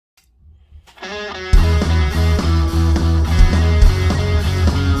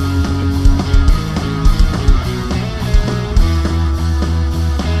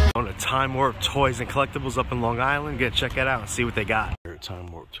Time Warp Toys and Collectibles up in Long Island. Get check it out and see what they got. Time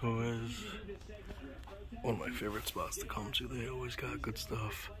Warp Toys. One of my favorite spots to come to. They always got good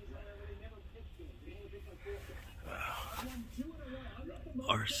stuff.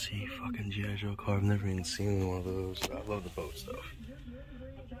 RC fucking G.I. Joe car. I've never even seen one of those. I love the boat stuff.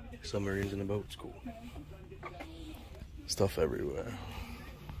 Submarines in a boat's cool. Stuff everywhere.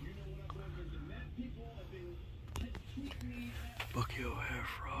 Bucky O'Hare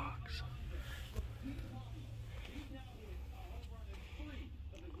frogs.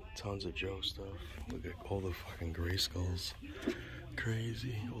 Tons of Joe stuff. Look at all the fucking Gray Skulls.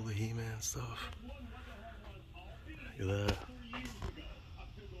 Crazy. All the He-Man stuff. Look at that.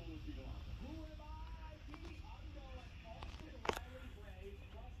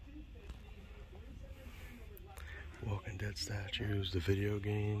 Walking Dead statues, the video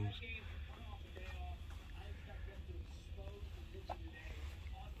games.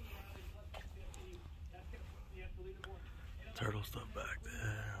 Turtle stuff back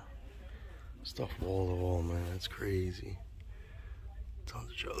there. Stuff wall to wall, man. That's crazy. Tons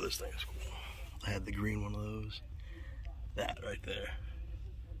of Joe. This thing is cool. I had the green one of those. That right there.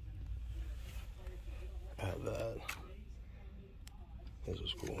 I had that. This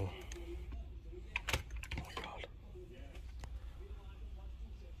was cool. Oh my god.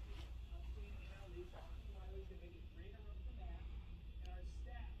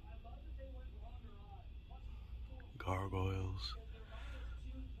 Gargoyles.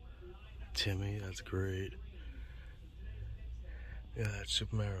 Timmy, that's great. Yeah, that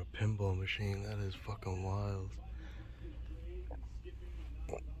Super Mario pinball machine, that is fucking wild.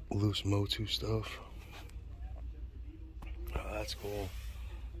 Loose Motu stuff. Oh, that's cool.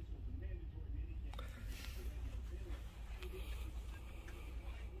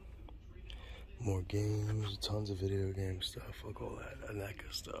 More games, tons of video game stuff. Look at all that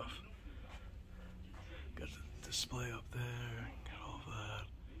NECA stuff. Got the display up there, got all that.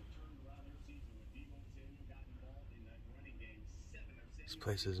 This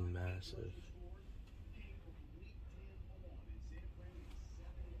place is massive.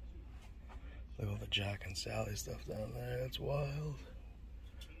 Look at all the Jack and Sally stuff down there, that's wild.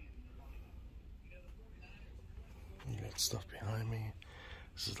 You got stuff behind me.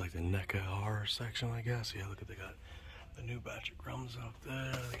 This is like the NECA horror section, I guess. Yeah, look at, they got the new batch of Grums up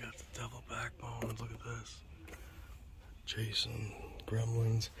there. They got the Devil Backbone. Look at this. Jason,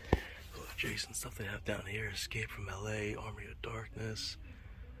 Gremlins. All the Jason stuff they have down here. Escape from LA, Army of Darkness.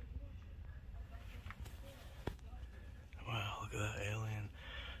 Wow, look at that. Alien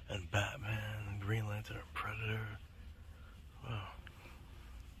and Batman and Green Lantern and Predator. Wow.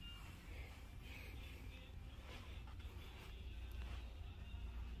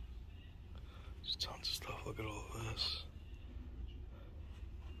 There's tons of stuff. Look at all of this.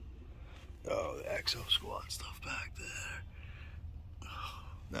 Oh, the Exo Squad stuff back there. Oh,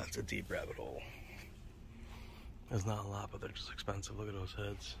 that's a deep rabbit hole. There's not a lot, but they're just expensive. Look at those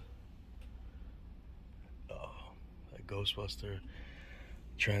heads. Oh, that Ghostbuster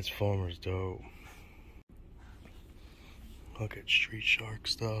Transformers, dope. Look at Street Shark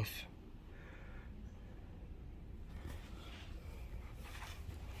stuff.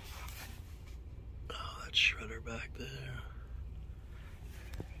 Oh, that Shredder back there.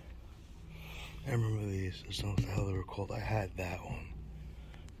 I remember these. I don't know what the hell they were called. I had that one.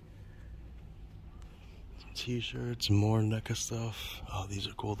 Some t-shirts, more NECA stuff. Oh, these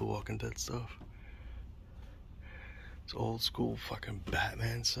are cool, the Walking Dead stuff. It's old school fucking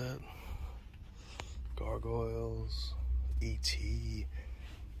Batman set. Gargoyles, E.T.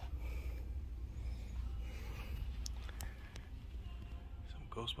 Some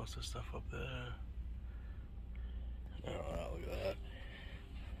Ghostbuster stuff up there. Oh, look at that.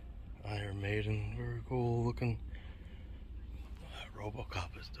 Iron Maiden, very cool looking. That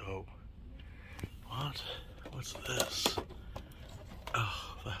RoboCop is dope. What? What's this?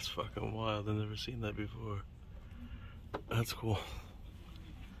 Oh, that's fucking wild. I've never seen that before. That's cool.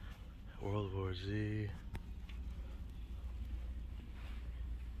 World War Z.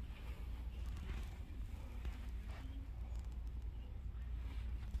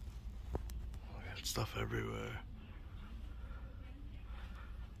 I got stuff everywhere.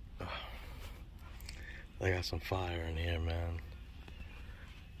 Oh. They got some fire in here, man.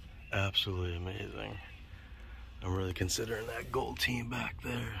 Absolutely amazing. I'm really considering that gold team back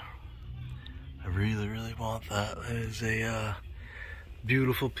there. I really, really want that. That is a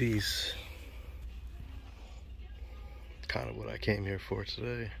beautiful piece. Kind of what I came here for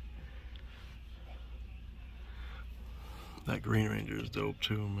today. That Green Ranger is dope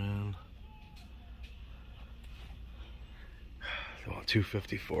too, man. They want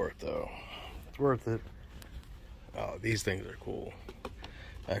 $250 for it though. It's worth it. Oh, these things are cool.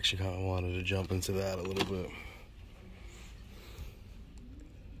 I actually kind of wanted to jump into that a little bit.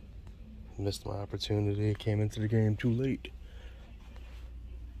 Missed my opportunity. Came into the game too late.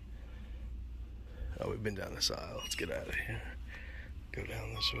 Oh, we've been down this aisle. Let's get out of here. Go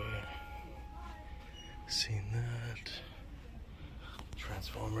down this way. Seen that.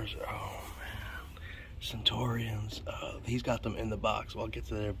 Transformers. Oh man. Centaurians. He's got them in the box. Well, I'll get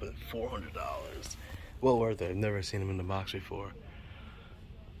to there, but $400. Well worth it. I've never seen them in the box before.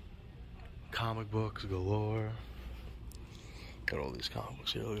 Comic books galore. Got all these comic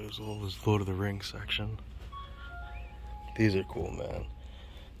books here. Look at this Lord of the Rings section. These are cool, man.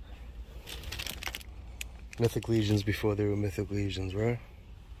 Mythic Legions before they were Mythic Legions, right?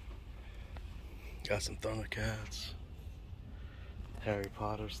 Got some Thundercats. Harry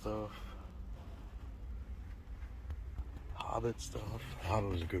Potter stuff. Hobbit stuff.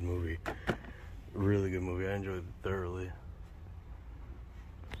 Hobbit was a good movie. Really good movie. I enjoyed it thoroughly.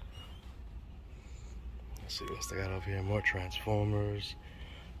 Let's see what else they got over here. More Transformers.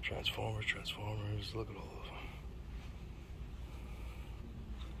 Transformers. Look at all of them.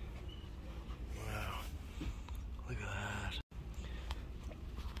 Wow. Look at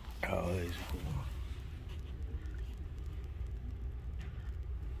that. Oh, these are cool.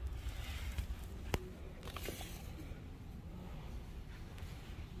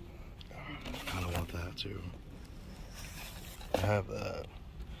 I kind of want that too. I have that.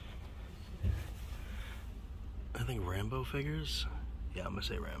 I think Rambo figures? Yeah, I'm gonna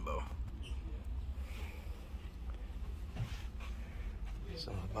say Rambo.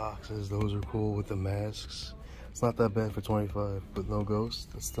 Some of the boxes, those are cool with the masks. It's not that bad for $25, but no ghost,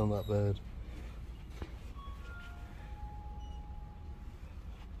 it's still not bad.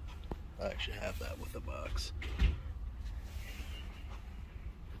 I actually have that with the box.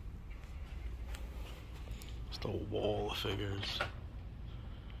 Just a wall of figures.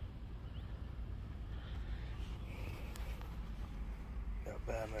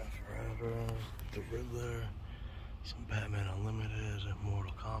 Batman Forever, the Riddler, some Batman Unlimited,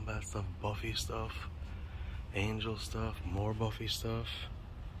 Mortal Kombat stuff, Buffy stuff, Angel stuff, more Buffy stuff,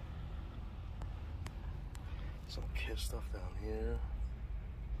 some Kiss stuff down here.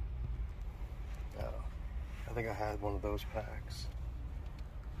 I think I had one of those packs.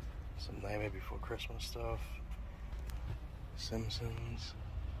 Some Nightmare Before Christmas stuff, Simpsons.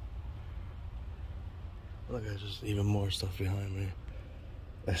 Look, there's just even more stuff behind me.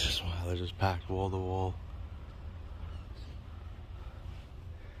 That's just wild. They're just packed wall to wall.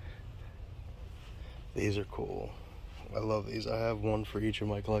 These are cool. I love these. I have one for each of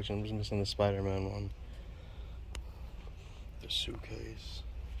my collection. I'm just missing the Spider-Man one. The suitcase.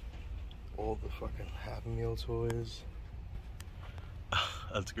 All the fucking Happy Meal toys.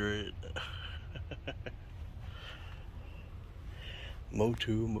 That's great.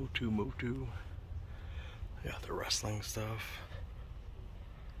 Motu. I got the wrestling stuff.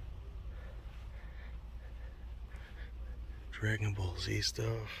 Dragon Ball Z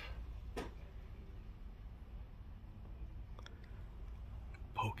stuff.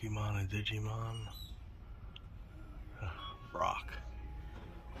 Pokemon and Digimon. Brock.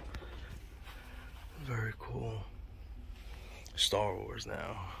 Very cool. Star Wars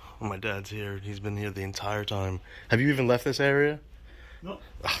now. My dad's here. He's been here the entire time. Have you even left this area? No.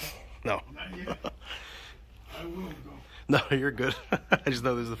 No. Not yet. I will go. No, you're good. I just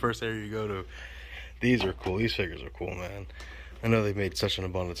know this is the first area you go to. These are cool. These figures are cool, man. I know they made such an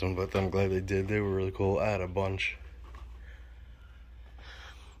abundance of them, but I'm glad they did. They were really cool. I had a bunch.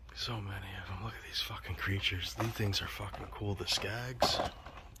 So many of them. Look at these fucking creatures. These things are fucking cool. The Skags.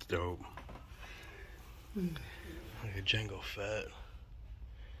 Dope. Look at Jango Fett.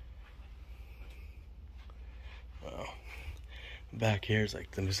 Wow. Back here is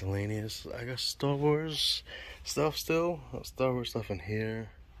like the miscellaneous, I guess, Star Wars stuff still. Star Wars stuff in here.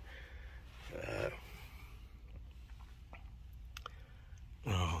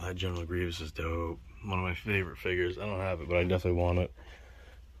 Oh, that General Grievous is dope. One of my favorite figures. I don't have it, but I definitely want it.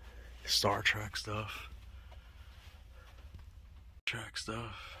 Star Trek stuff.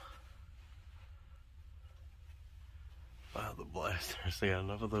 Wow, the blasters. They got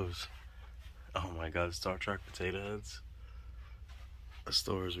enough of those. Oh my god, Star Trek potato heads. The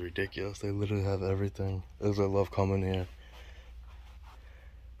store is ridiculous. They literally have everything. That's why I love coming here.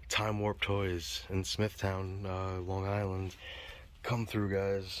 Time Warp Toys in Smithtown, Long Island. Come through,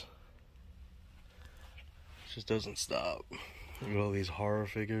 guys. It just doesn't stop. Look at all these horror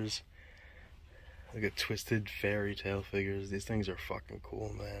figures. Look at Twisted Fairy Tale figures. These things are fucking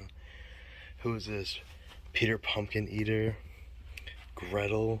cool, man. Who is this? Peter Pumpkin Eater.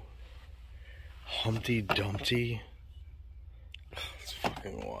 Gretel, Humpty Dumpty. It's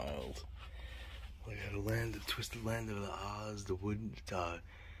fucking wild. Like the Twisted Land of the Oz,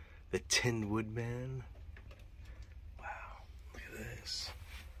 the Tin Woodman. Wow, look at this.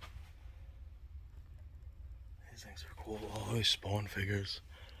 These things are cool. All these Spawn figures.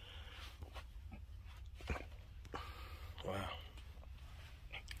 Wow.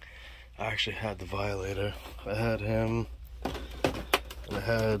 I actually had the Violator. I had him, and I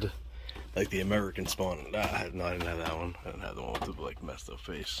had like the American Spawn. No, I didn't have that one. I didn't have the one with the like messed up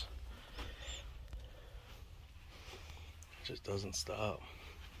face. It just doesn't stop.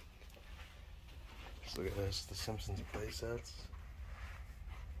 Just look at this, the Simpsons playsets.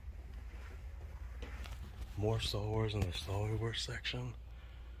 More Star Wars in the Star Wars section.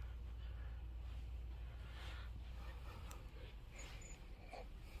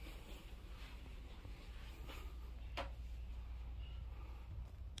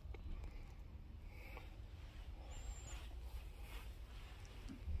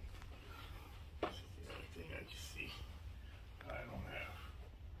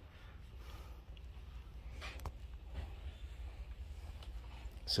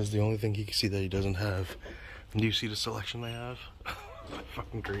 Says the only thing he can see that he doesn't have. And do you see the selection they have?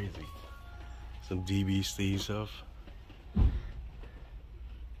 Fucking crazy. Some DB Steve stuff.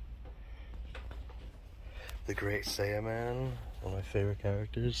 The Great Saiyaman, one of my favorite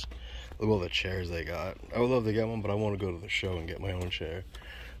characters. Look at all the chairs they got. I would love to get one, but I want to go to the show and get my own chair.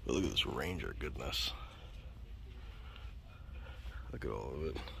 But look at this Ranger goodness. Look at all of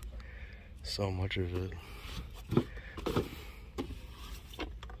it. So much of it.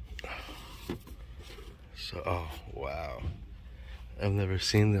 So, oh, wow. I've never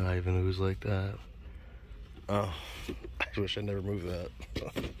seen the Ivan Ooze like that. Oh, I wish I never moved that.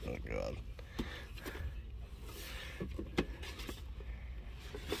 Oh, God.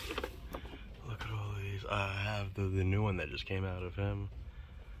 Look at all these. I have the new one that just came out of him.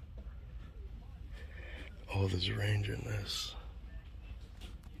 Oh, there's a Ranger in this.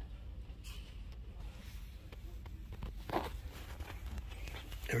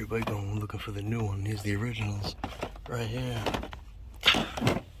 Everybody going looking for the new one. These are the originals right here.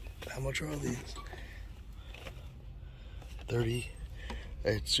 How much are these? 30. I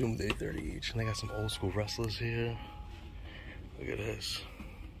assume they're 30 each. And they got some old school wrestlers here. Look at this.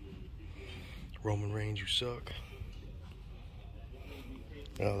 Roman Reigns, you suck.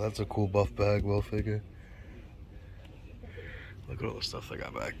 Oh, that's a cool Buff Bagwell figure. Look at all the stuff they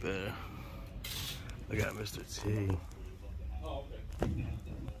got back there. They got Mr. T.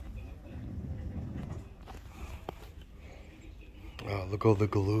 Oh, look at all the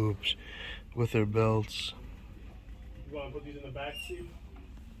Galoobs with their belts. You want to put these in the back, Steve?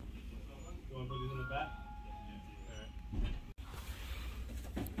 You want to put these in the back?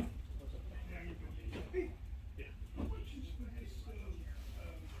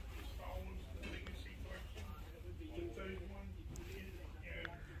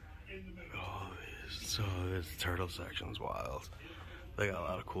 Oh, so this turtle section's wild. They got a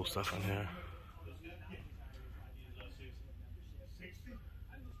lot of cool stuff in here.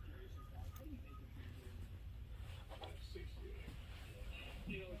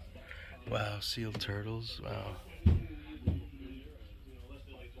 Wow, sealed turtles. Wow.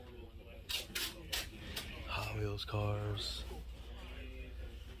 Hot Wheels cars.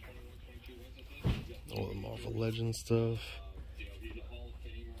 All the Marvel Legends stuff.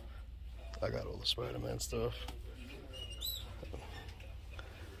 I got all the Spider-Man stuff.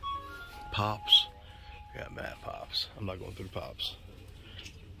 Pops. I got mad Pops. I'm not going through the Pops.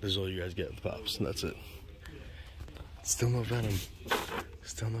 This is all you guys get with Pops, and that's it. Still no Venom.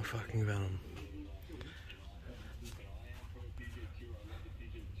 Still no fucking Venom.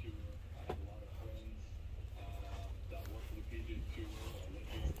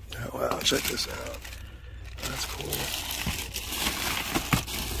 Oh, wow, check this out. That's cool.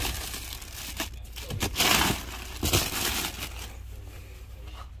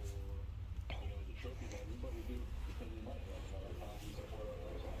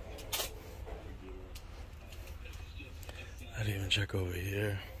 I didn't even check over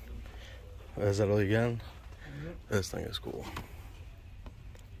here. Is that all again? This thing is cool.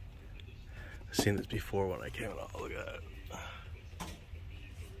 I've seen this before when I came out. Oh, look at that.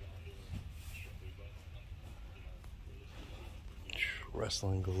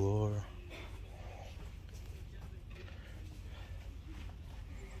 Wrestling galore.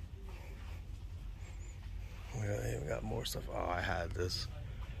 I even got more stuff. Oh, I had this.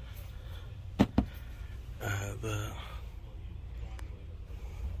 I had that.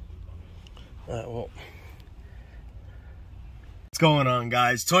 Well, What's going on,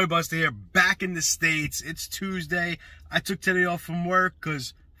 guys? Toy Buster here, back in the States. It's Tuesday. I took today off from work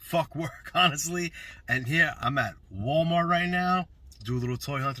because fuck work, honestly. And here I'm at Walmart right now. Do a little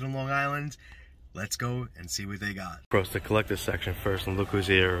toy hunting in Long Island. Let's go and see what they got. Bros, the collector section first, and look who's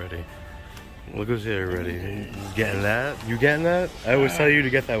here already. Look who's here already. You getting that? You getting that? I always tell you to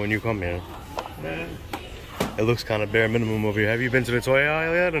get that when you come here. It looks kind of bare minimum over here. Have you been to the toy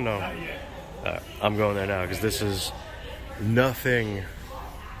aisle yet or no? Not yet. I'm going there now because this is nothing.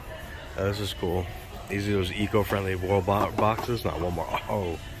 This is cool. These are those eco-friendly wall boxes. Not one more.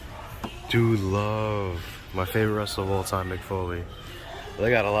 Oh, dude, love my favorite wrestler of all time, Mick Foley. They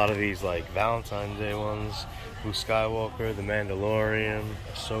got a lot of these like Valentine's Day ones. Luke Skywalker, The Mandalorian,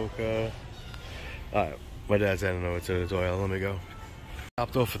 Ahsoka. My dad's heading over to the toy aisle. Let me go.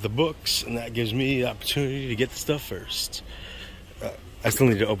 Hopped off at the books, and that gives me the opportunity to get the stuff first. I still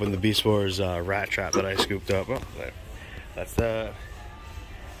need to open the Beast Wars rat trap that I scooped up. Oh, there. That's that.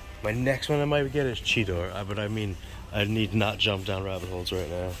 My next one I might get is Cheetor, but I mean, I need not jump down rabbit holes right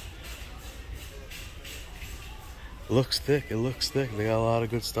now. It looks thick, it looks thick. They got a lot of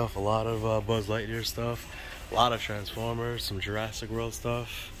good stuff, a lot of Buzz Lightyear stuff, a lot of Transformers, some Jurassic World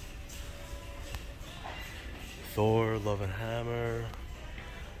stuff. Thor, Love and Hammer.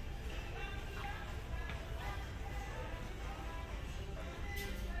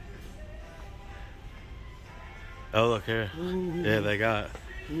 Oh, look here. Ooh. Yeah, they got.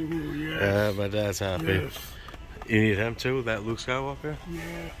 Ooh, yes. Yeah, my dad's happy. Yes. You need him too, that Luke Skywalker?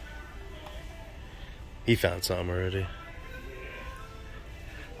 Yeah. He found something already. Yeah.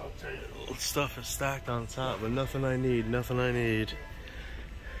 I'll tell you. Stuff is stacked on top, but nothing I need, nothing I need.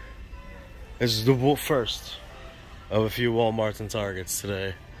 This is the first of a few Walmarts and Targets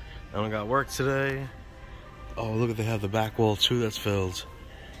today. I don't got work today. Oh, look, they have the back wall too that's filled.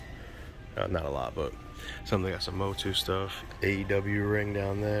 Not a lot, but some. They got some Motu stuff, AEW ring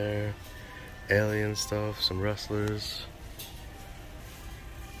down there, Alien stuff, some wrestlers.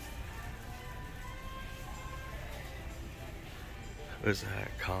 What is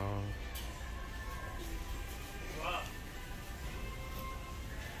that? Kong.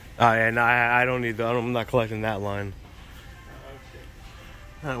 Oh yeah, no, I don't need that. I'm not collecting that line.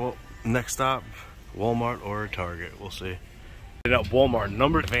 Alright, well, next stop, Walmart or Target. We'll see. Hit up Walmart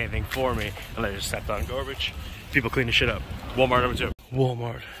number of anything for me, and I just stepped on garbage. People clean the shit up. Walmart number 2.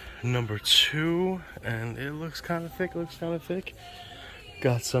 Walmart number 2, and it looks kind of thick. Looks kind of thick.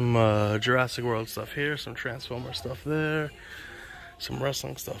 Got some Jurassic World stuff here, some Transformer stuff there, some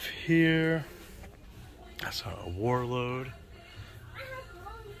wrestling stuff here. That's a Warlord.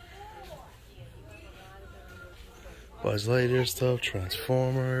 Buzz Lightyear stuff,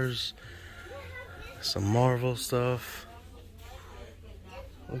 Transformers, some Marvel stuff.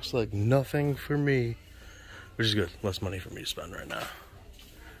 Looks like nothing for me, which is good. Less money for me to spend right now.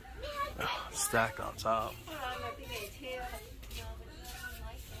 Oh, stacked on top.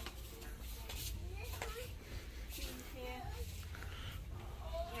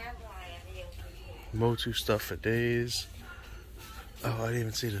 Motu stuff for days. Oh, I didn't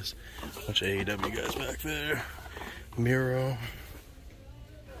even see this. Bunch of AEW guys back there. Miro.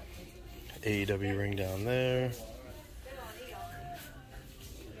 AEW ring down there.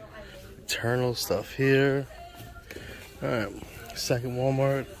 Eternal stuff here. Alright, second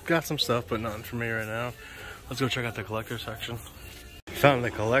Walmart. Got some stuff, but nothing for me right now. Let's go check out the collector section. Found the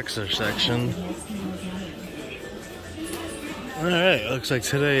collector section. Alright, looks like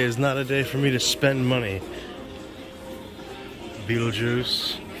today is not a day for me to spend money.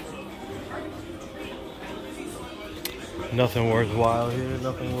 Beetlejuice. Nothing worthwhile here,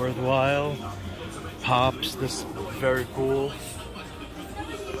 nothing worthwhile. Pops, this is very cool.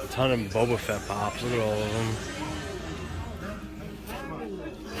 Ton of Boba Fett pops. Look at all of them.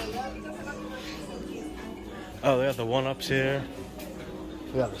 Oh, they got the 1-ups here.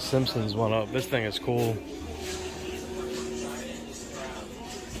 We got the Simpsons 1-up. This thing is cool.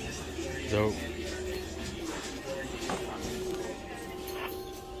 Dope.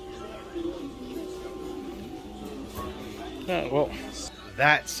 Well,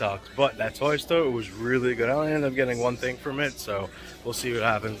 that sucked, but that toy store was really good. I only ended up getting one thing from it, so we'll see what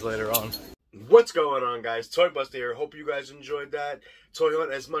happens later on. What's going on, guys? Toy Buster here. Hope you guys enjoyed that toy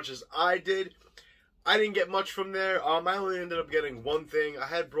hunt as much as I did. I didn't get much from there. I only ended up getting one thing. I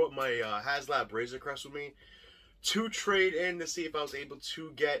had brought my HasLab Razor Crest with me to trade in to see if I was able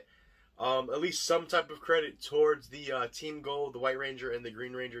to get at least some type of credit towards the Team Gold, the White Ranger, and the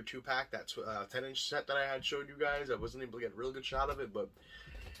Green Ranger 2-pack. That's 10-inch set that I had showed you guys. I wasn't able to get a real good shot of it, but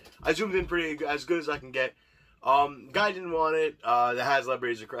I zoomed in pretty as good as I can get. Guy didn't want it. The HasLab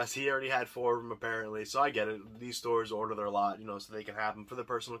Razor Crest. He already had 4 of them apparently, so I get it. These stores order their lot, you know, so they can have them for their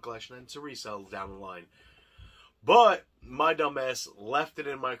personal collection and to resell down the line. But my dumbass left it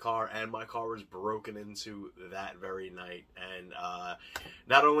in my car, and my car was broken into that very night. And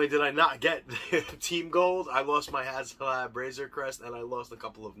not only did I not get Team Gold, I lost my HasLab Razor Crest, and I lost a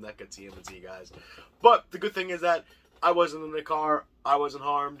couple of NECA TMNT guys. But the good thing is that I wasn't in the car. I wasn't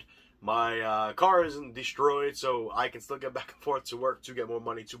harmed. My car isn't destroyed, so I can still get back and forth to work to get more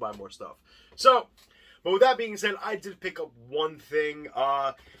money to buy more stuff. So, but with that being said, I did pick up one thing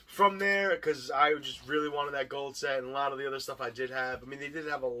from there because I just really wanted that gold set, and a lot of the other stuff I did have. I mean, they did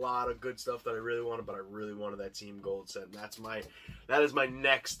have a lot of good stuff that I really wanted, but I really wanted that Team Gold set, and that is my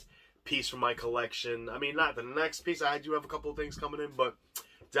next piece from my collection. I mean, not the next piece. I do have a couple of things coming in, but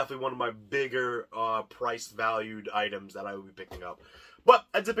definitely one of my bigger price-valued items that I will be picking up. But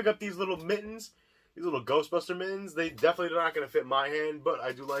I did pick up these little mittens, these little Ghostbuster mittens. They definitely are not going to fit my hand, but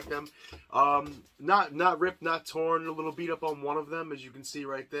I do like them. Not ripped, not torn, a little beat up on one of them, as you can see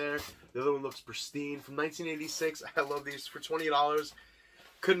right there. The other one looks pristine. From 1986, I love these for $20.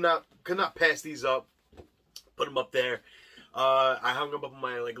 Could not pass these up. Put them up there. I hung them up on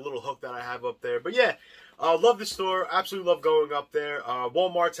my little hook that I have up there. But yeah, love the store. Absolutely love going up there.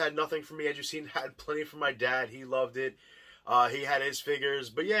 Walmart's had nothing for me, as you've seen. Had plenty for my dad. He loved it. He had his figures.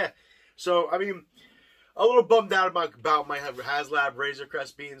 But yeah, so I mean, a little bummed out about my HasLab Razor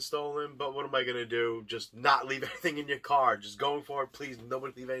Crest being stolen. But what am I gonna do? Just not leave anything in your car. Just going forward, please,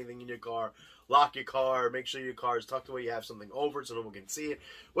 nobody leave anything in your car. Lock your car. Make sure your car is tucked away. You have something over it so no one can see it.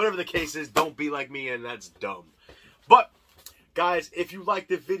 Whatever the case is, don't be like me, and that's dumb. But guys, if you liked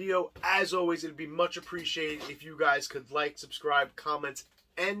the video, as always, it'd be much appreciated if you guys could like, subscribe, comment,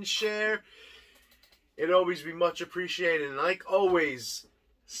 and share. It'd always be much appreciated. And like always,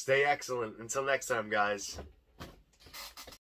 stay excellent. Until next time, guys.